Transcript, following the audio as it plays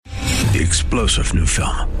The explosive new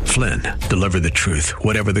film, Flynn, deliver the truth,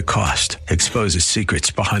 whatever the cost, exposes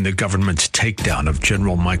secrets behind the government's takedown of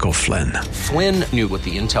General Michael Flynn. Flynn knew what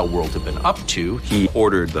the intel world had been up to. He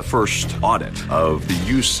ordered the first audit of the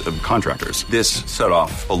use of contractors. This set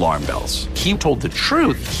off alarm bells. He told the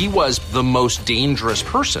truth. He was the most dangerous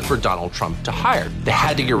person for Donald Trump to hire. They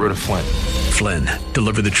had to get rid of Flynn. Flynn,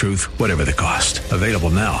 deliver the truth, whatever the cost. Available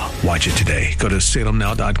now. Watch it today. Go to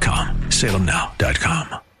salemnow.com.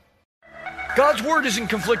 salemnow.com. God's word isn't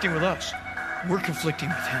conflicting with us. We're conflicting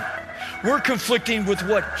with him. We're conflicting with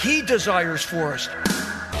what he desires for us.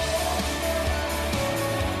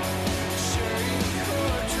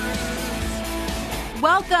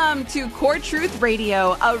 Welcome to Core Truth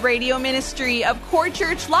Radio, a radio ministry of Core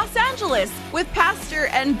Church Los Angeles with pastor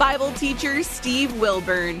and Bible teacher Steve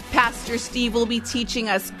Wilburn. Pastor Steve will be teaching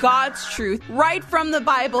us God's truth right from the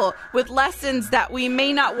Bible with lessons that we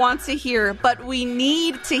may not want to hear, but we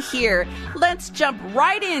need to hear. Let's jump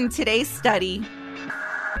right in today's study.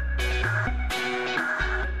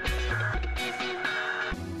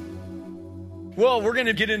 Well, we're going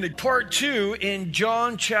to get into part 2 in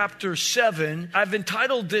John chapter 7. I've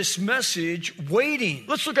entitled this message, Waiting.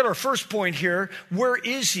 Let's look at our first point here. Where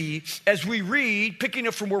is he? As we read, picking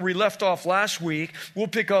up from where we left off last week, we'll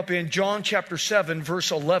pick up in John chapter 7, verse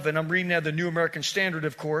 11. I'm reading out of the New American Standard,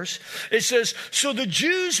 of course. It says, so the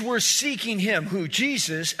Jews were seeking him, who?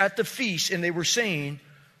 Jesus, at the feast, and they were saying,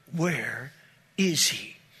 where is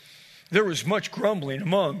he? There was much grumbling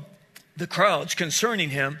among the crowds concerning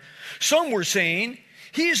him. Some were saying,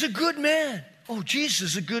 he is a good man. Oh,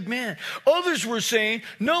 Jesus is a good man. Others were saying,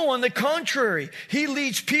 no, on the contrary, he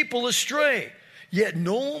leads people astray. Yet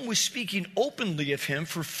no one was speaking openly of him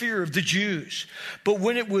for fear of the Jews. But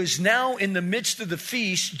when it was now in the midst of the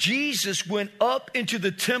feast, Jesus went up into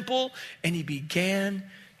the temple and he began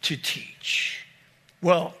to teach.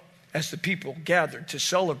 Well, as the people gathered to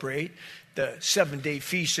celebrate the 7-day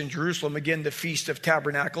feast in Jerusalem, again, the Feast of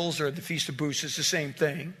Tabernacles or the Feast of Booths is the same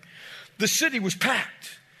thing. The city was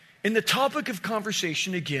packed, and the topic of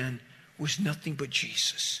conversation again was nothing but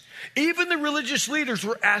Jesus. Even the religious leaders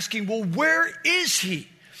were asking, well, where is he?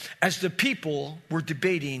 As the people were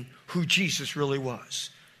debating who Jesus really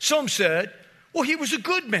was. Some said, well, he was a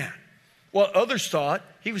good man, while others thought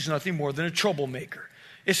he was nothing more than a troublemaker.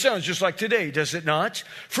 It sounds just like today, does it not?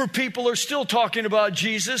 For people are still talking about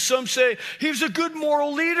Jesus. Some say he was a good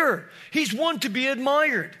moral leader. He's one to be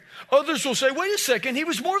admired. Others will say, wait a second, he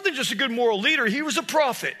was more than just a good moral leader. He was a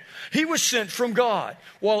prophet. He was sent from God.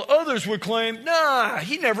 While others would claim, nah,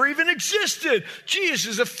 he never even existed. Jesus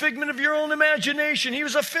is a figment of your own imagination. He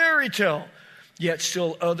was a fairy tale. Yet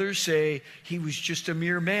still others say he was just a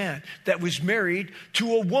mere man that was married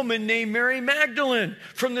to a woman named Mary Magdalene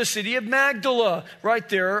from the city of Magdala, right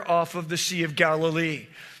there off of the Sea of Galilee.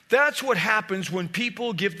 That's what happens when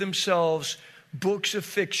people give themselves books of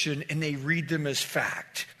fiction and they read them as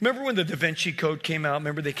fact. Remember when the Da Vinci Code came out?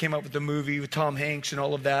 Remember they came out with the movie with Tom Hanks and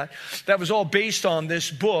all of that? That was all based on this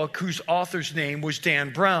book whose author's name was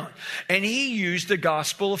Dan Brown. And he used the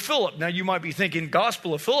Gospel of Philip. Now you might be thinking,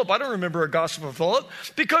 Gospel of Philip? I don't remember a Gospel of Philip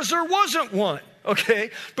because there wasn't one. Okay,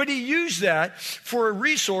 but he used that for a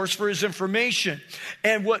resource for his information.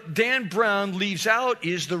 And what Dan Brown leaves out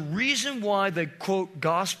is the reason why the, quote,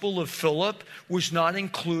 Gospel of Philip was not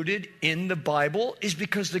included in the Bible is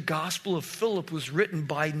because the Gospel of Philip was written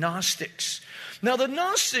by Gnostics. Now, the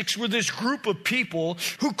Gnostics were this group of people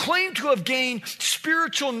who claimed to have gained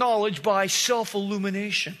spiritual knowledge by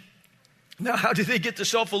self-illumination. Now, how did they get the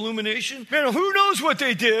self-illumination? Man, who knows what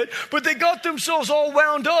they did, but they got themselves all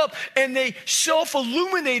wound up and they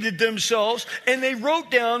self-illuminated themselves and they wrote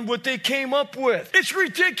down what they came up with. It's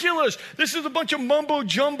ridiculous. This is a bunch of mumbo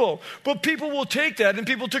jumbo, but people will take that and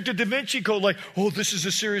people took the Da Vinci Code like, oh, this is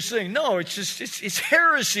a serious thing. No, it's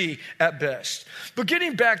heresy at best. But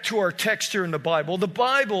getting back to our text here in the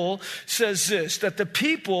Bible says this, that the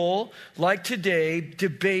people, like today,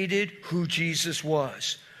 debated who Jesus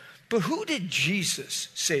was. But who did Jesus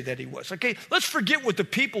say that he was? Okay, let's forget what the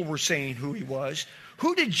people were saying who he was.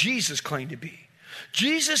 Who did Jesus claim to be?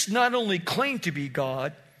 Jesus not only claimed to be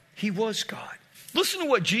God, he was God. Listen to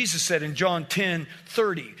what Jesus said in John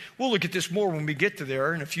 10:30. We'll look at this more when we get to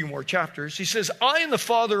there in a few more chapters. He says, I and the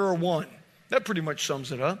Father are one. That pretty much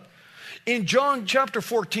sums it up. In John chapter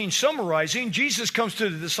 14, summarizing, Jesus comes to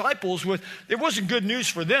the disciples with, it wasn't good news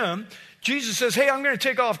for them. Jesus says, hey, I'm going to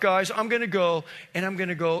take off, guys. I'm going to go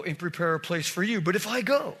and prepare a place for you. But if I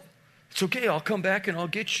go, it's okay. I'll come back and I'll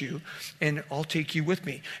get you and I'll take you with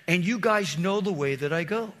me. And you guys know the way that I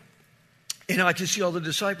go. And I can see all the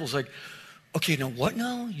disciples like, okay, now what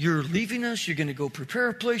now? You're leaving us. You're going to go prepare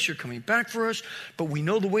a place. You're coming back for us. But we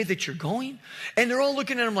know the way that you're going. And they're all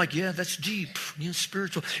looking at him like, yeah, that's deep,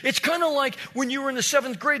 spiritual. It's kind of like when you were in the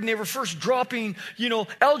 7th grade and they were first dropping,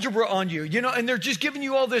 algebra on you, and they're just giving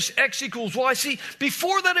you all this X equals Y. See,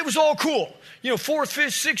 before that, it was all cool. 4th,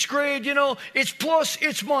 5th, 6th grade, it's plus,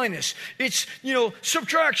 it's minus. It's,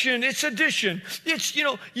 subtraction, it's addition. It's,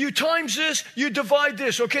 you times this, you divide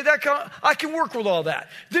this. Okay, I can work with all that.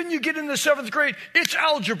 Then you get in the 7th grade, it's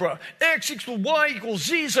algebra. X equals Y equals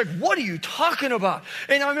Z. It's like, what are you talking about?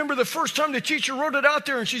 And I remember the first time the teacher wrote it out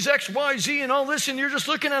there and she's X, Y, Z and all this, and you're just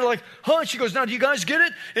looking at it like, huh? And she goes, now do you guys get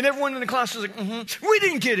it? And everyone in the class is like, We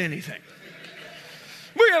didn't get anything.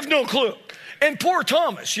 We have no clue. And poor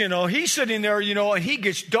Thomas, he's sitting there, and he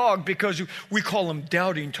gets dogged because we call him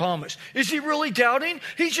Doubting Thomas. Is he really doubting?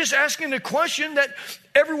 He's just asking a question that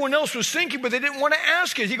everyone else was thinking, but they didn't want to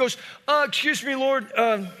ask it. He goes, excuse me, Lord,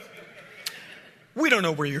 we don't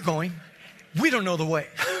know where you're going. We don't know the way.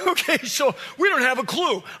 Okay, so we don't have a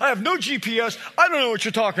clue. I have no GPS. I don't know what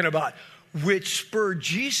you're talking about. Which spurred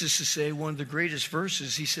Jesus to say one of the greatest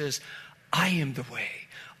verses. He says, I am the way.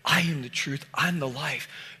 I am the truth. I'm the life.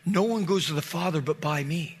 No one goes to the Father but by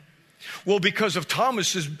me. Well, because of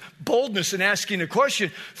Thomas's boldness in asking a question,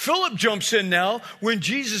 Philip jumps in now. When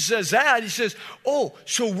Jesus says that, he says, oh,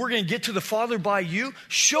 so we're going to get to the Father by you?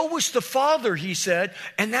 Show us the Father, he said,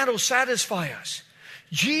 and that'll satisfy us.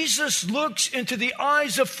 Jesus looks into the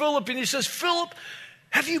eyes of Philip and he says, Philip,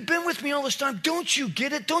 have you been with me all this time? Don't you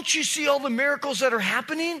get it? Don't you see all the miracles that are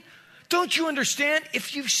happening? Don't you understand?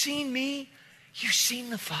 If you've seen me, you've seen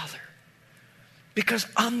the Father. Because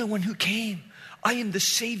I'm the one who came. I am the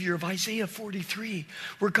Savior of Isaiah 43,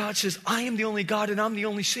 where God says, I am the only God and I'm the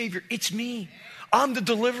only Savior. It's me. I'm the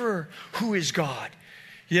deliverer who is God.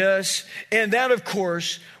 Yes, and that, of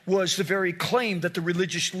course, was the very claim that the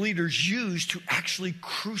religious leaders used to actually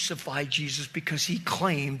crucify Jesus because he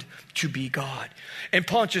claimed to be God. And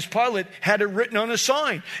Pontius Pilate had it written on a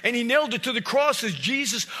sign, and he nailed it to the cross as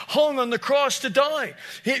Jesus hung on the cross to die.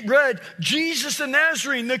 It read, Jesus the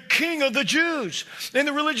Nazarene, the King of the Jews. And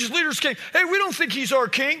the religious leaders came, hey, we don't think he's our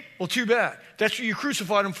king. Well, too bad. That's what you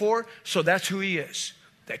crucified him for, so that's who he is.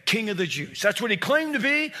 The King of the Jews. That's what he claimed to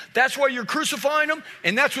be. That's why you're crucifying him.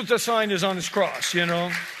 And that's what the sign is on his cross,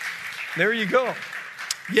 There you go.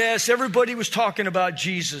 Yes, everybody was talking about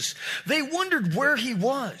Jesus. They wondered where he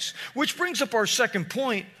was, which brings up our second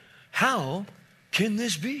point. How can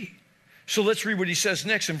this be? So let's read what he says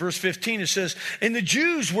next. In verse 15, it says, and the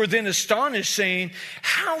Jews were then astonished, saying,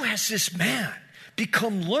 how has this man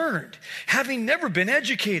become learned, having never been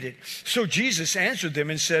educated? So Jesus answered them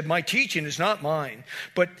and said, my teaching is not mine,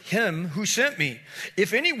 but him who sent me.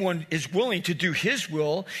 If anyone is willing to do his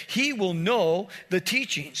will, he will know the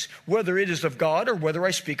teachings, whether it is of God or whether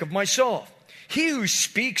I speak of myself. He who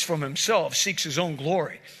speaks from himself seeks his own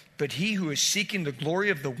glory, but he who is seeking the glory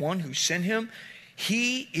of the one who sent him,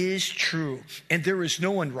 he is true, and there is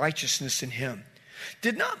no unrighteousness in him.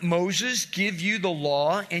 Did not Moses give you the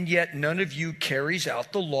law, and yet none of you carries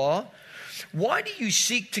out the law? Why do you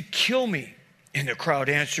seek to kill me? And the crowd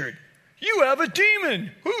answered, you have a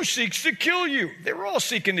demon. Who seeks to kill you? They were all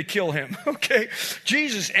seeking to kill him. Okay.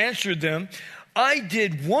 Jesus answered them, I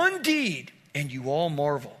did one deed, and you all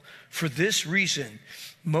marvel. For this reason,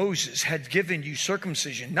 Moses had given you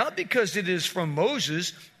circumcision, not because it is from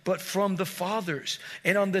Moses, but from the fathers.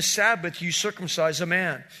 And on the Sabbath you circumcise a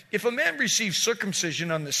man. If a man receives circumcision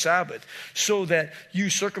on the Sabbath, so that you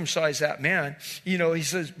circumcise that man, he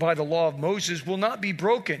says, by the law of Moses will not be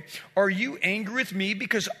broken. Are you angry with me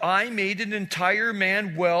because I made an entire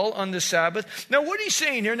man well on the Sabbath? Now what he's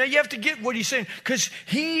saying here, now you have to get what he's saying, because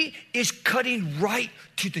he is cutting right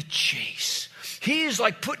to the chase. He is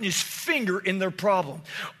like putting his finger in their problem.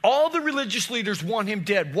 All the religious leaders want him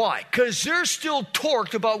dead. Why? Because they're still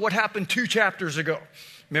torqued about what happened 2 chapters ago.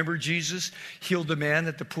 Remember Jesus healed a man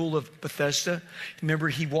at the pool of Bethesda? Remember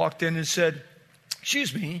he walked in and said,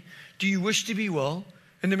 excuse me, do you wish to be well?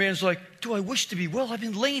 And the man's like, do I wish to be well? I've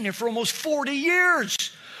been laying here for almost 40 years.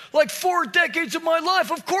 Like 4 decades of my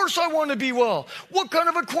life. Of course I want to be well. What kind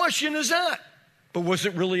of a question is that? But was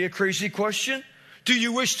it really a crazy question? Do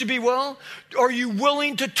you wish to be well? Are you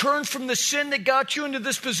willing to turn from the sin that got you into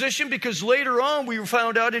this position? Because later on we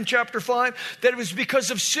found out in chapter 5 that it was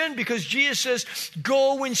because of sin, because Jesus says,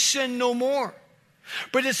 go and sin no more.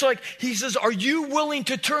 But it's like, he says, are you willing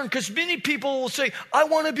to turn? Because many people will say, I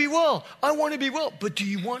want to be well. I want to be well. But do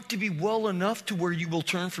you want to be well enough to where you will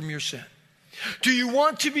turn from your sin? Do you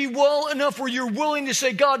want to be well enough where you're willing to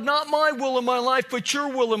say, God, not my will in my life, but your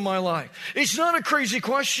will in my life? It's not a crazy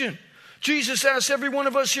question. Jesus asks every one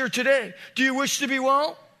of us here today, do you wish to be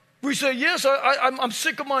well? We say, yes, I'm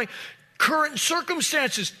sick of my current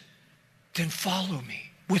circumstances. Then follow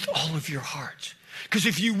me with all of your heart. Because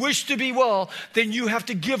if you wish to be well, then you have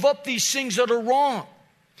to give up these things that are wrong.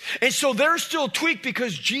 And so they're still tweaked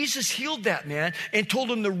because Jesus healed that man and told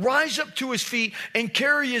him to rise up to his feet and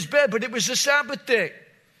carry his bed. But it was the Sabbath day.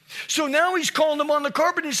 So now he's calling them on the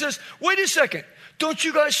carpet and he says, wait a second, don't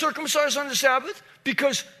you guys circumcise on the Sabbath?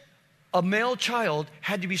 Because a male child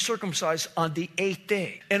had to be circumcised on the 8th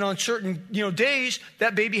day. And on certain days,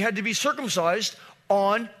 that baby had to be circumcised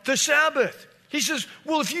on the Sabbath. He says,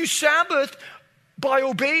 well, if you Sabbath by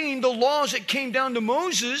obeying the laws that came down to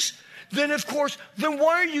Moses, then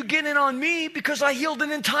why are you getting on me because I healed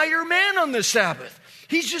an entire man on the Sabbath?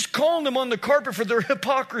 He's just calling them on the carpet for their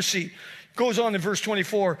hypocrisy. Goes on in verse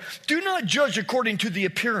 24. Do not judge according to the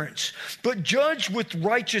appearance, but judge with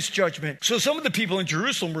righteous judgment. So some of the people in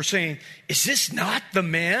Jerusalem were saying, is this not the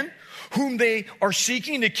man whom they are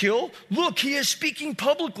seeking to kill? Look, he is speaking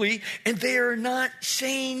publicly, and they are not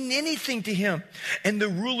saying anything to him. And the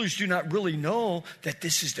rulers do not really know that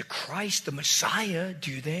this is the Christ, the Messiah,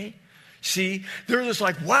 do they? See, they're just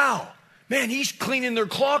like, wow, man, he's cleaning their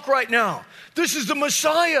clock right now. This is the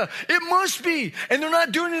Messiah. It must be. And they're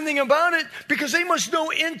not doing anything about it because they must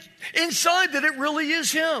know inside that it really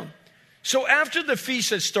is him. So after the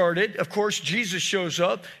feast had started, of course, Jesus shows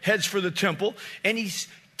up, heads for the temple, and he's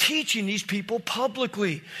teaching these people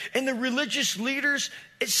publicly. And the religious leaders,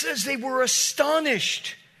 it says they were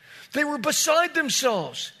astonished. They were beside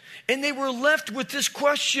themselves. And they were left with this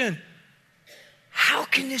question. How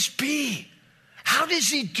can this be? How does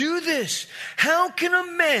he do this? How can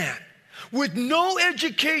a man with no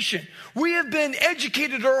education, we have been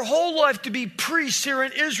educated our whole life to be priests here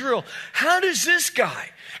in Israel. How does this guy,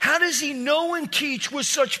 how does he know and teach with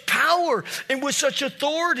such power and with such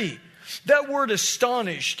authority? That word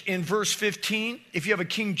astonished in verse 15, if you have a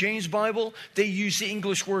King James Bible, they use the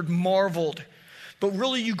English word marveled. But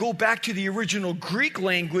really, you go back to the original Greek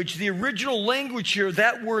language. The original language here,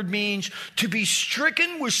 that word means to be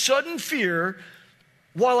stricken with sudden fear,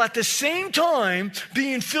 while at the same time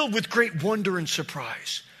being filled with great wonder and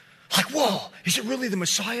surprise. Like, whoa, is it really the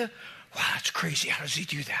Messiah? Wow, that's crazy. How does he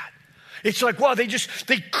do that? It's like, wow, they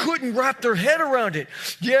couldn't wrap their head around it.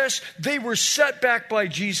 Yes, they were set back by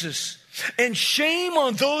Jesus. And shame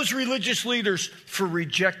on those religious leaders for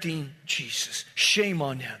rejecting Jesus. Shame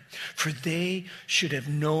on them, for they should have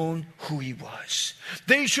known who he was.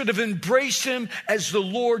 They should have embraced him as the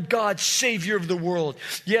Lord God, Savior of the world.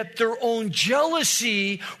 Yet their own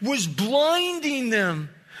jealousy was blinding them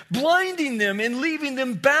and leaving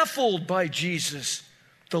them baffled by Jesus.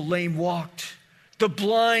 The lame walked, the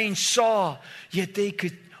blind saw, yet they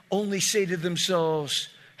could only say to themselves,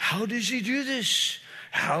 how does he do this?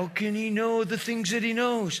 How can he know the things that he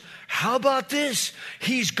knows? How about this?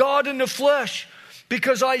 He's God in the flesh.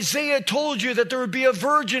 Because Isaiah told you that there would be a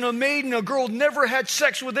virgin, a maiden, a girl never had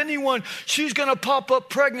sex with anyone. She's going to pop up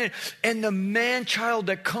pregnant. And the man-child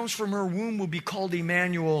that comes from her womb will be called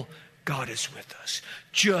Emmanuel. God is with us.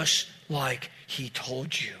 Just like he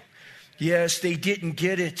told you. Yes, they didn't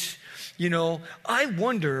get it. I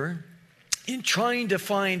wonder, in trying to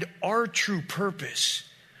find our true purpose,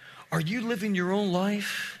 are you living your own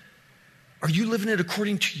life? Are you living it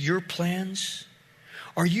according to your plans?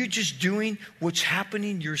 Are you just doing what's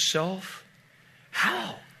happening yourself?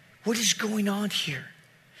 How? What is going on here?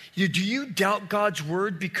 Do you doubt God's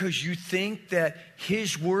word because you think that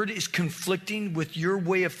his word is conflicting with your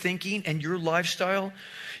way of thinking and your lifestyle?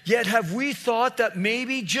 Yet have we thought that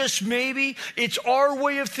maybe, just maybe, it's our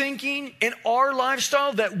way of thinking and our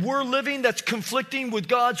lifestyle that we're living that's conflicting with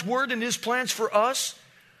God's word and his plans for us?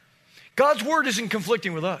 God's word isn't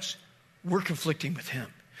conflicting with us. We're conflicting with him.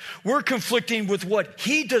 We're conflicting with what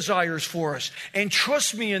he desires for us. And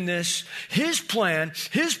trust me in this, his plan,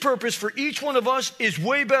 his purpose for each one of us is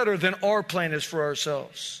way better than our plan is for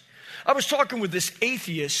ourselves. I was talking with this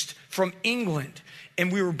atheist from England,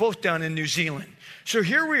 and we were both down in New Zealand. So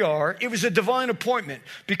here we are. It was a divine appointment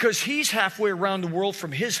because he's halfway around the world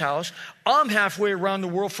from his house. I'm halfway around the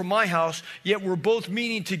world from my house, yet we're both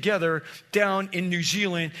meeting together down in New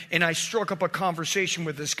Zealand, and I struck up a conversation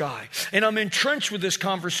with this guy. And I'm entrenched with this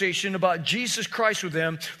conversation about Jesus Christ with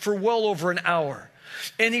him for well over an hour.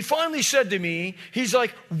 And he finally said to me, he's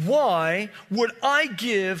like, why would I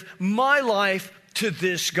give my life to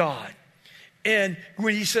this God? And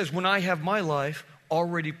when he says, when I have my life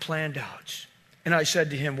already planned out. And I said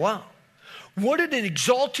to him, wow, what an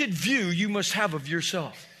exalted view you must have of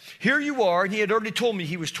yourself. Here you are, and he had already told me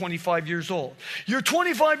he was 25 years old. You're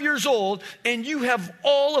 25 years old, and you have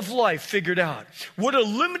all of life figured out. What a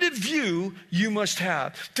limited view you must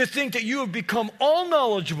have to think that you have become all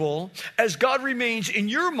knowledgeable as God remains in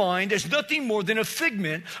your mind as nothing more than a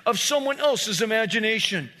figment of someone else's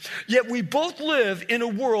imagination. Yet we both live in a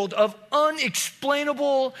world of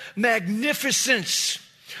unexplainable magnificence.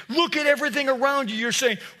 Look at everything around you. You're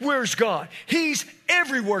saying, where's God? He's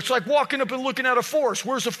everywhere. It's like walking up and looking at a forest.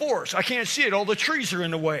 Where's the forest? I can't see it. All the trees are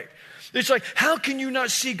in the way. It's like, how can you not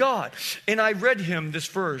see God? And I read him this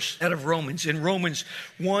verse out of Romans. In Romans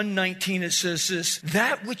 1:19, it says this,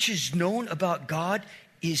 that which is known about God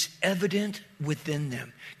is evident within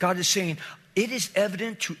them. God is saying, it is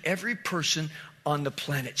evident to every person on the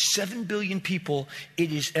planet. 7 billion people,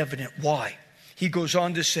 it is evident. Why? He goes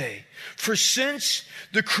on to say, for since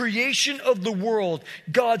the creation of the world,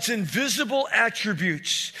 God's invisible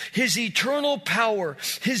attributes, his eternal power,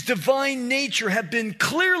 his divine nature have been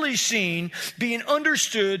clearly seen, being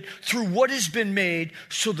understood through what has been made,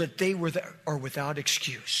 so that they are without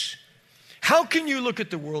excuse. How can you look at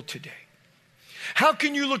the world today? How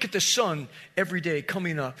can you look at the sun every day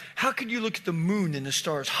coming up? How can you look at the moon and the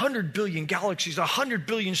stars? 100 billion galaxies, 100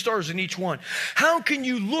 billion stars in each one. How can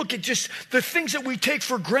you look at just the things that we take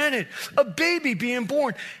for granted? A baby being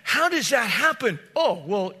born. How does that happen? Oh,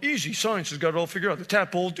 well, easy. Science has got it all figured out. The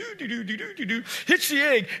tadpole hits the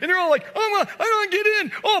egg, and they're all like, I want to get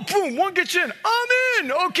in. Oh, boom, one gets in. I'm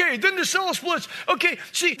in. Okay, then the cell splits. Okay,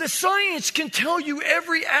 see, the science can tell you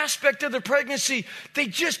every aspect of the pregnancy. They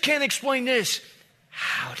just can't explain this.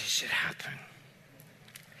 How does it happen?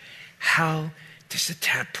 How does the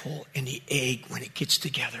tadpole and the egg, when it gets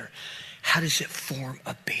together, how does it form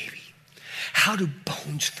a baby? How do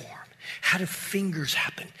bones form? How do fingers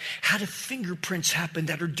happen? How do fingerprints happen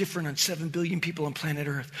that are different on 7 billion people on planet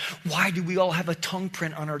Earth? Why do we all have a tongue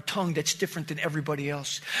print on our tongue that's different than everybody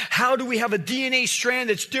else? How do we have a DNA strand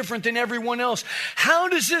that's different than everyone else? How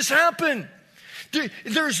does this happen?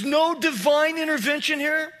 There's no divine intervention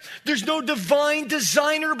here. There's no divine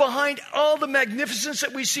designer behind all the magnificence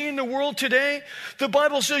that we see in the world today. The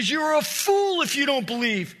Bible says you're a fool if you don't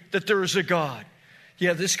believe that there is a God.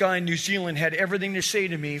 Yeah, this guy in New Zealand had everything to say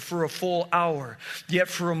to me for a full hour. Yet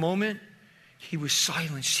for a moment, he was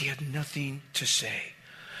silenced. He had nothing to say.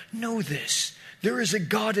 Know this. There is a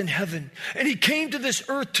God in heaven, and he came to this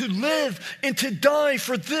earth to live and to die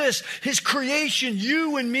for this, his creation,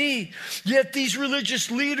 you and me. Yet these religious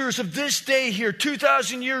leaders of this day here,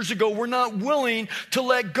 2,000 years ago, were not willing to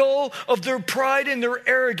let go of their pride and their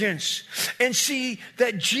arrogance and see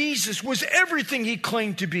that Jesus was everything he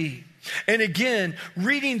claimed to be. And again,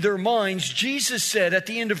 reading their minds, Jesus said at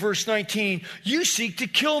the end of verse 19, you seek to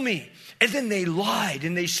kill me. And then they lied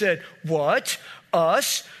and they said, what?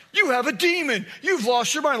 Us? You have a demon. You've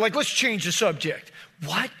lost your mind. Like, let's change the subject.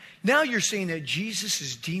 What? Now you're saying that Jesus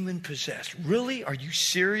is demon possessed. Really? Are you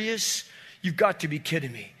serious? You've got to be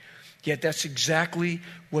kidding me. Yet that's exactly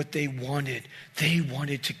what they wanted. They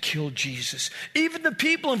wanted to kill Jesus. Even the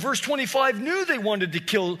people in verse 25 knew they wanted to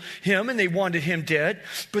kill him and they wanted him dead.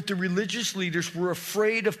 But the religious leaders were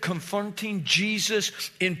afraid of confronting Jesus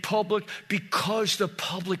in public because the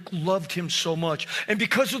public loved him so much. And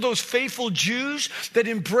because of those faithful Jews that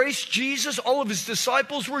embraced Jesus, all of his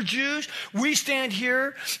disciples were Jews. We stand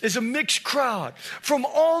here as a mixed crowd from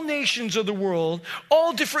all nations of the world,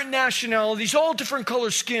 all different nationalities, all different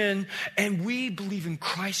color skin. And we believe in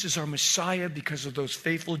Christ as our Messiah because of those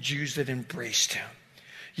faithful Jews that embraced him.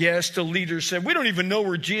 Yes, the leaders said, we don't even know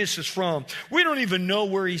where Jesus is from. We don't even know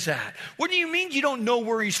where he's at. What do you mean you don't know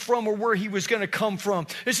where he's from or where he was going to come from?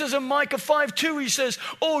 It says in Micah 5:2, he says,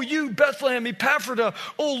 oh, you Bethlehem Ephrathah,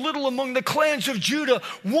 oh, little among the clans of Judah,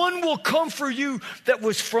 one will come for you that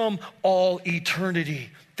was from all eternity.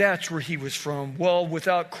 That's where he was from. Well,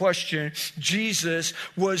 without question, Jesus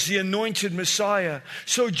was the anointed Messiah.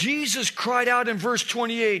 So Jesus cried out in verse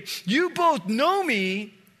 28, you both know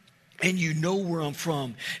me, and you know where I'm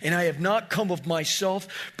from. And I have not come of myself,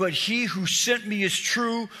 but he who sent me is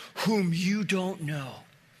true, whom you don't know.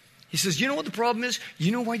 He says, you know what the problem is?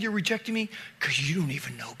 You know why you're rejecting me? Because you don't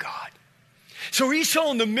even know God. So he's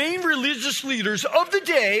telling the main religious leaders of the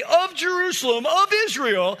day, of Jerusalem, of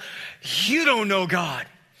Israel, you don't know God.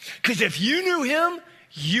 Because if you knew him,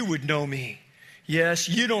 you would know me. Yes,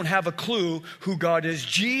 you don't have a clue who God is.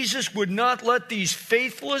 Jesus would not let these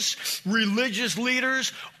faithless religious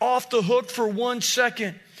leaders off the hook for 1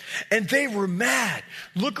 second. And they were mad.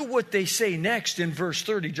 Look at what they say next in verse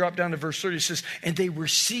 30. Drop down to verse 30. It says, and they were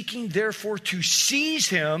seeking therefore to seize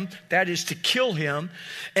him, that is to kill him,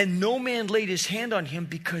 and no man laid his hand on him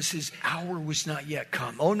because his hour was not yet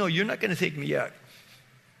come. Oh no, you're not going to take me yet.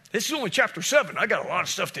 This is only chapter 7. I got a lot of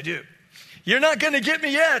stuff to do. You're not going to get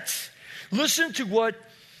me yet. Listen to what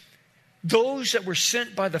those that were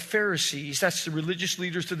sent by the Pharisees, that's the religious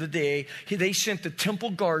leaders of the day, they sent the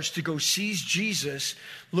temple guards to go seize Jesus.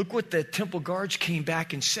 Look what the temple guards came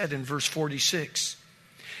back and said in verse 46.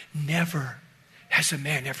 Never has a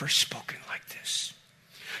man ever spoken like this.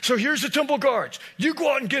 So here's the temple guards. You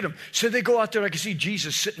go out and get them. So they go out there. I can see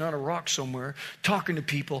Jesus sitting on a rock somewhere talking to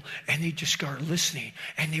people, and they just started listening,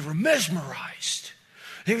 and they were mesmerized.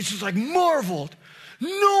 They was just like marveled.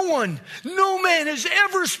 No man has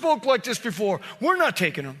ever spoke like this before. We're not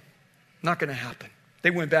taking him. Not going to happen. They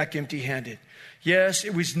went back empty-handed. Yes,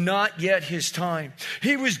 it was not yet his time.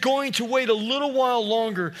 He was going to wait a little while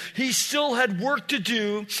longer. He still had work to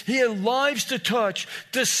do. He had lives to touch,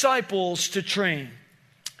 disciples to train.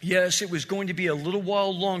 Yes, it was going to be a little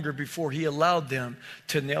while longer before he allowed them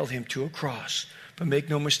to nail him to a cross. But make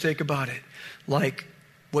no mistake about it, like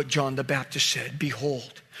what John the Baptist said,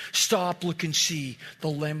 behold, stop, look, and see the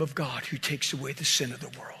Lamb of God who takes away the sin of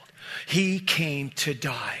the world. He came to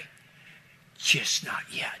die, just not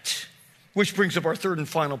yet. Which brings up our third and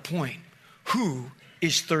final point. Who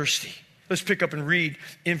is thirsty? Let's pick up and read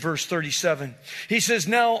in verse 37. He says,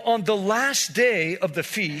 now on the last day of the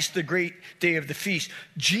feast, the great day of the feast,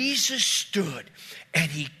 Jesus stood and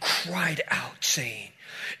he cried out, saying,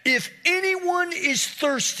 if anyone is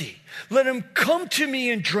thirsty, let him come to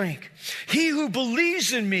me and drink. He who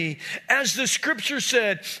believes in me, as the scripture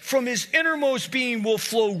said, from his innermost being will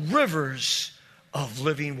flow rivers of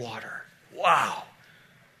living water. Wow.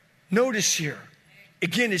 Notice here,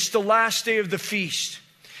 again, it's the last day of the feast.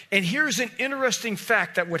 And here's an interesting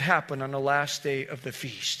fact that would happen on the last day of the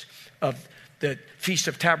Feast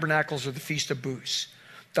of Tabernacles or the Feast of Booths.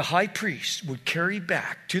 The high priest would carry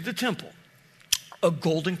back to the temple a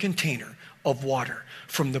golden container of water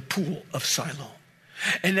from the pool of Siloam.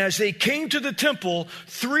 And as they came to the temple,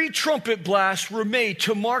 3 trumpet blasts were made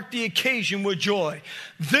to mark the occasion with joy.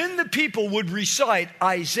 Then the people would recite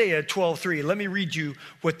Isaiah 12:3. Let me read you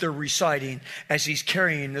what they're reciting as he's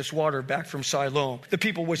carrying this water back from Siloam. The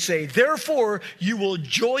people would say, therefore you will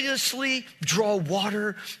joyously draw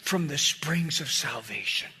water from the springs of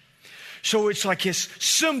salvation. So it's like his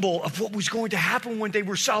symbol of what was going to happen one day,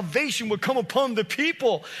 where salvation would come upon the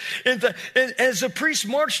people. And as the priests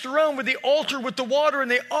marched around with the altar with the water,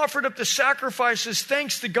 and they offered up the sacrifices,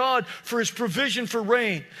 thanks to God for his provision for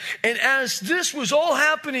rain. And as this was all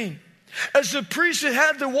happening, as the priests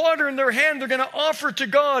had the water in their hand, they're going to offer it to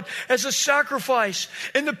God as a sacrifice.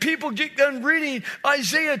 And the people get done reading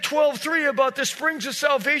Isaiah 12:3 about the springs of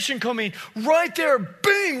salvation coming. Right there,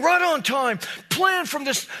 bing, right on time. Planned from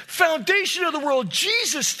this foundation of the world.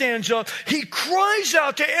 Jesus stands up. He cries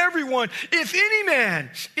out to everyone, if any man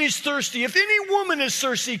is thirsty, if any woman is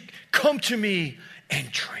thirsty, come to me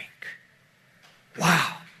and drink.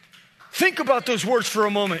 Wow. Think about those words for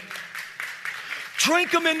a moment.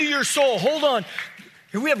 Drink them into your soul. Hold on.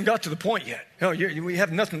 We haven't got to the point yet. No, we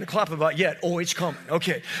have nothing to clap about yet. Oh, it's coming.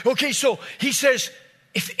 Okay, so he says,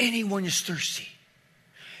 if anyone is thirsty,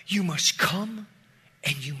 you must come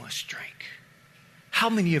and you must drink.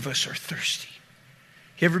 How many of us are thirsty?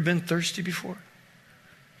 You ever been thirsty before?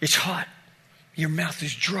 It's hot. Your mouth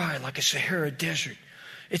is dry like a Sahara desert.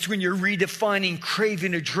 It's when you're redefining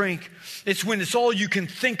craving a drink. It's when it's all you can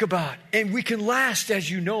think about. And we can last, as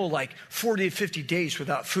you know, like 40 to 50 days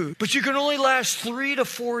without food. But you can only last 3 to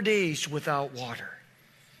 4 days without water.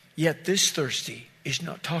 Yet this thirsty is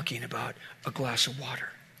not talking about a glass of water.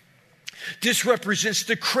 This represents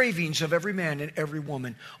the cravings of every man and every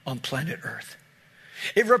woman on planet Earth.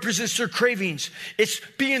 It represents their cravings. It's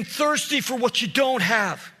being thirsty for what you don't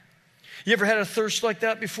have. You ever had a thirst like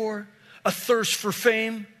that before? A thirst for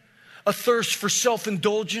fame, a thirst for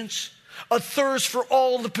self-indulgence, a thirst for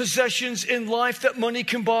all the possessions in life that money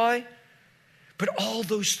can buy. But all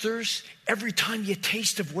those thirsts, every time you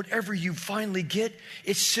taste of whatever you finally get,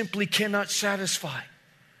 it simply cannot satisfy.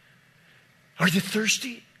 Are you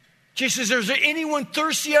thirsty? Jesus says, is there anyone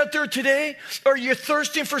thirsty out there today? Are you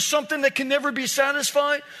thirsting for something that can never be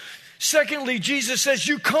satisfied? Secondly, Jesus says,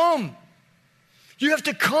 you come. You have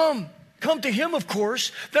to come. Come to him, of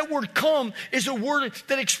course. That word come is a word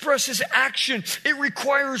that expresses action. It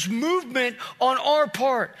requires movement on our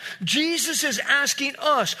part. Jesus is asking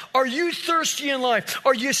us, are you thirsty in life?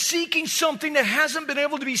 Are you seeking something that hasn't been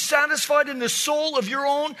able to be satisfied in the soul of your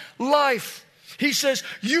own life? He says,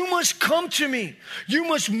 you must come to me. You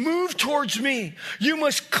must move towards me. You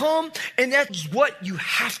must come, and that's what you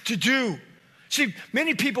have to do. See,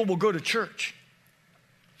 many people will go to church.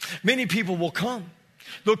 Many people will come.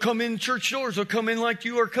 They'll come in church doors. They'll come in like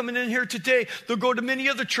you are coming in here today. They'll go to many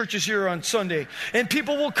other churches here on Sunday. And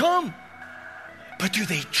people will come. But do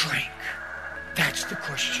they drink? That's the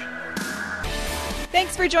question.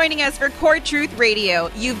 Thanks for joining us for Core Truth Radio.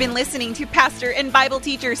 You've been listening to Pastor and Bible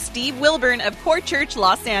teacher Steve Wilburn of Core Church,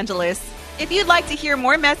 Los Angeles. If you'd like to hear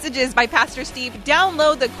more messages by Pastor Steve,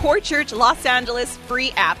 download the Core Church Los Angeles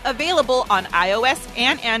free app available on iOS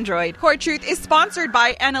and Android. Core Truth is sponsored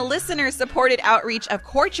by and a listener-supported outreach of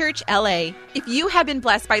Core Church LA. If you have been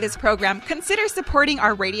blessed by this program, consider supporting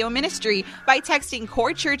our radio ministry by texting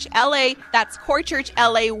Core Church LA, that's Core Church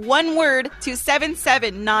LA, one word, to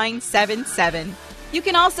 77977. You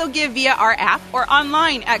can also give via our app or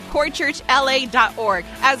online at corechurchla.org,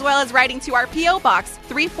 as well as writing to our P.O. Box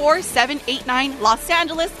 34789, Los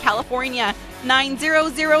Angeles, California,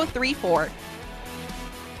 90034.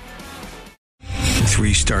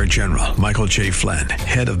 3-star General Michael J. Flynn,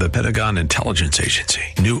 head of the Pentagon Intelligence Agency,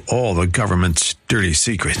 knew all the government's dirty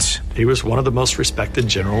secrets. He was one of the most respected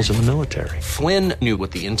generals in the military. Flynn knew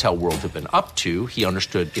what the intel world had been up to. He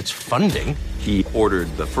understood its funding. He ordered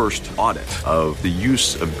the first audit of the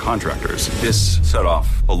use of contractors. This set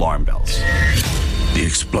off alarm bells. The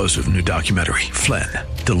explosive new documentary, Flynn,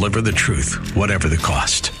 Deliver the Truth, Whatever the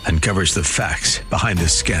Cost, uncovers the facts behind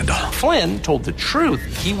this scandal. Flynn told the truth.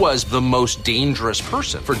 He was the most dangerous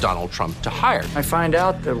person for Donald Trump to hire. I find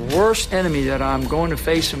out the worst enemy that I'm going to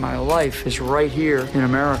face in my life is right here in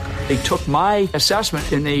America. They took my assessment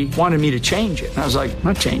and they wanted me to change it. And I was like, I'm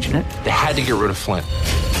not changing it. They had to get rid of Flynn.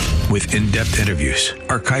 With in-depth interviews,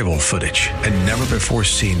 archival footage, and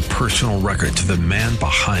never-before-seen personal records of the man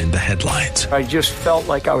behind the headlines. I just felt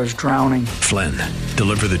like I was drowning. Flynn,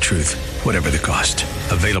 Deliver the Truth, Whatever the Cost.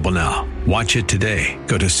 Available now. Watch it today.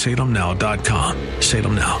 Go to salemnow.com.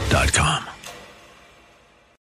 salemnow.com.